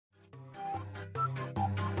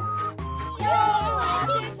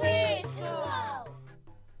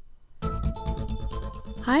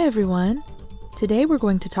Hi everyone! Today we're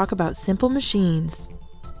going to talk about simple machines.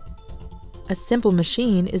 A simple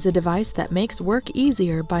machine is a device that makes work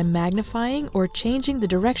easier by magnifying or changing the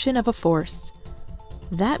direction of a force.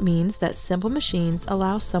 That means that simple machines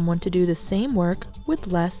allow someone to do the same work with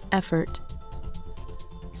less effort.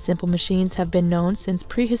 Simple machines have been known since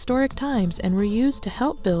prehistoric times and were used to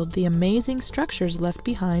help build the amazing structures left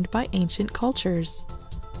behind by ancient cultures.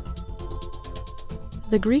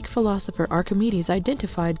 The Greek philosopher Archimedes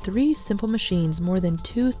identified three simple machines more than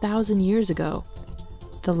 2,000 years ago: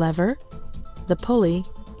 the lever, the pulley,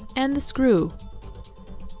 and the screw.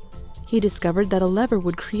 He discovered that a lever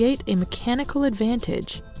would create a mechanical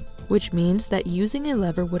advantage, which means that using a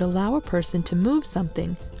lever would allow a person to move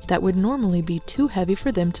something that would normally be too heavy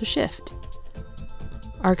for them to shift.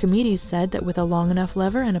 Archimedes said that with a long enough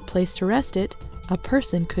lever and a place to rest it, a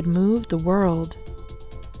person could move the world.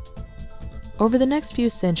 Over the next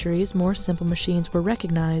few centuries, more simple machines were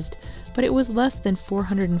recognized, but it was less than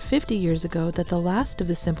 450 years ago that the last of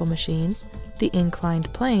the simple machines, the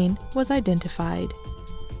inclined plane, was identified.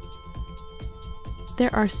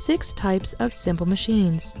 There are 6 types of simple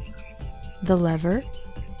machines: the lever,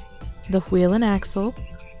 the wheel and axle,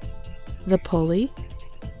 the pulley,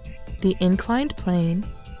 the inclined plane,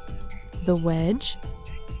 the wedge,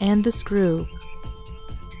 and the screw.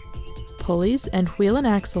 Pulleys and wheel and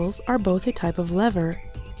axles are both a type of lever.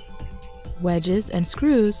 Wedges and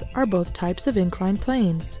screws are both types of inclined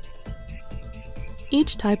planes.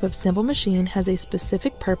 Each type of simple machine has a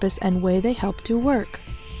specific purpose and way they help do work.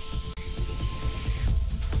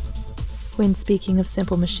 When speaking of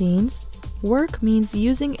simple machines, work means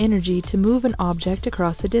using energy to move an object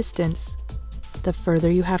across a distance. The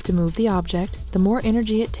further you have to move the object, the more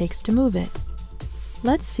energy it takes to move it.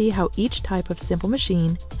 Let's see how each type of simple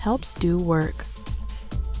machine helps do work.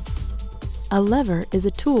 A lever is a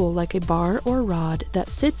tool like a bar or rod that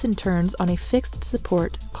sits and turns on a fixed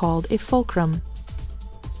support called a fulcrum.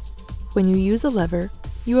 When you use a lever,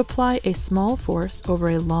 you apply a small force over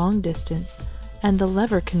a long distance, and the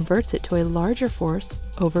lever converts it to a larger force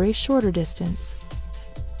over a shorter distance.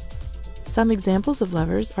 Some examples of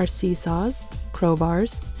levers are seesaws,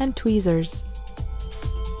 crowbars, and tweezers.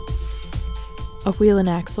 A wheel and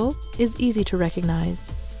axle is easy to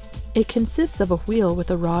recognize. It consists of a wheel with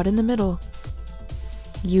a rod in the middle.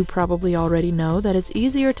 You probably already know that it's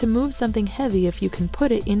easier to move something heavy if you can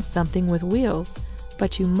put it in something with wheels,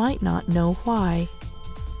 but you might not know why.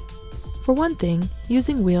 For one thing,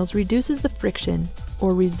 using wheels reduces the friction,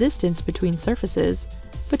 or resistance between surfaces,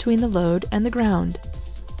 between the load and the ground.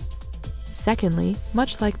 Secondly,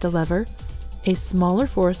 much like the lever, a smaller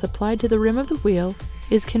force applied to the rim of the wheel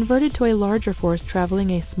is converted to a larger force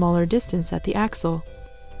traveling a smaller distance at the axle.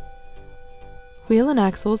 Wheel and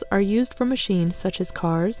axles are used for machines such as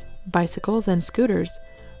cars, bicycles, and scooters,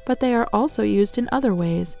 but they are also used in other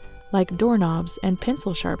ways, like doorknobs and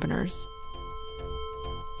pencil sharpeners.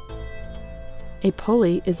 A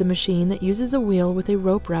pulley is a machine that uses a wheel with a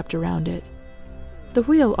rope wrapped around it. The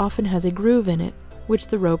wheel often has a groove in it, which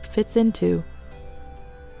the rope fits into.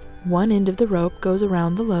 One end of the rope goes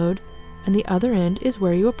around the load, and the other end is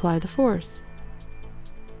where you apply the force.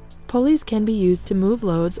 Pulleys can be used to move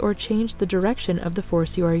loads or change the direction of the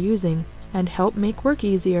force you are using, and help make work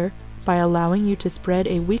easier by allowing you to spread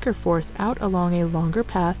a weaker force out along a longer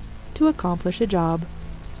path to accomplish a job.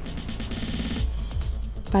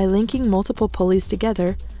 By linking multiple pulleys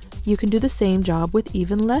together, you can do the same job with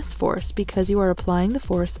even less force because you are applying the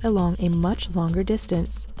force along a much longer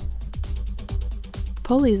distance.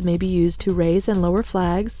 Pulleys may be used to raise and lower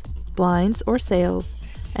flags, blinds, or sails,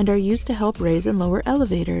 and are used to help raise and lower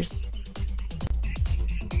elevators.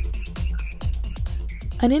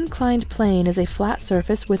 An inclined plane is a flat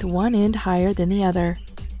surface with one end higher than the other.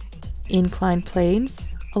 Inclined planes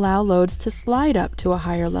allow loads to slide up to a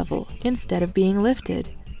higher level instead of being lifted,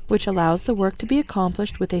 which allows the work to be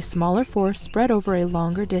accomplished with a smaller force spread over a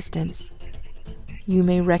longer distance. You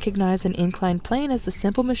may recognize an inclined plane as the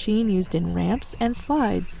simple machine used in ramps and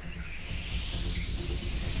slides.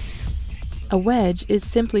 A wedge is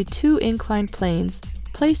simply 2 inclined planes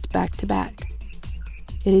placed back to back.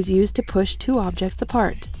 It is used to push 2 objects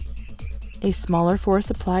apart. A smaller force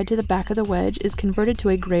applied to the back of the wedge is converted to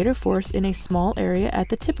a greater force in a small area at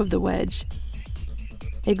the tip of the wedge.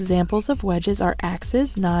 Examples of wedges are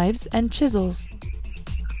axes, knives, and chisels.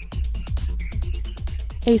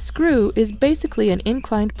 A screw is basically an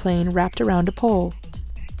inclined plane wrapped around a pole.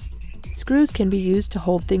 Screws can be used to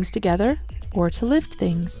hold things together or to lift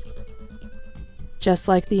things. Just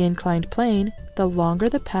like the inclined plane, the longer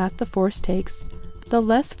the path the force takes, the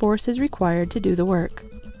less force is required to do the work.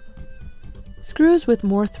 Screws with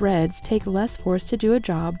more threads take less force to do a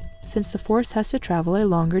job, since the force has to travel a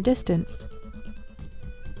longer distance.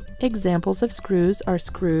 Examples of screws are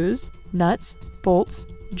screws, nuts, bolts,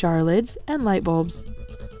 jar lids, and light bulbs.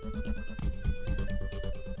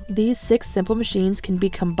 These 6 simple machines can be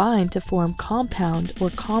combined to form compound or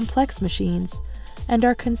complex machines, and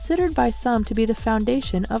are considered by some to be the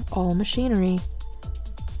foundation of all machinery.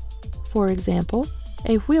 For example,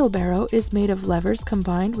 a wheelbarrow is made of levers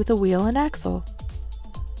combined with a wheel and axle.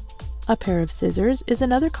 A pair of scissors is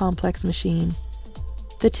another complex machine.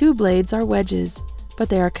 The 2 blades are wedges, but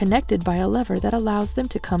they are connected by a lever that allows them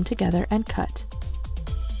to come together and cut.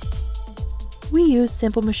 We use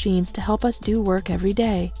simple machines to help us do work every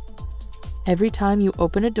day. Every time you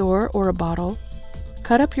open a door or a bottle,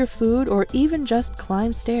 cut up your food, or even just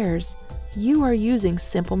climb stairs, you are using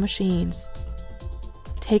simple machines.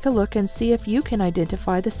 Take a look and see if you can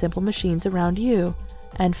identify the simple machines around you,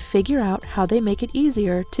 and figure out how they make it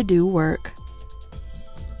easier to do work.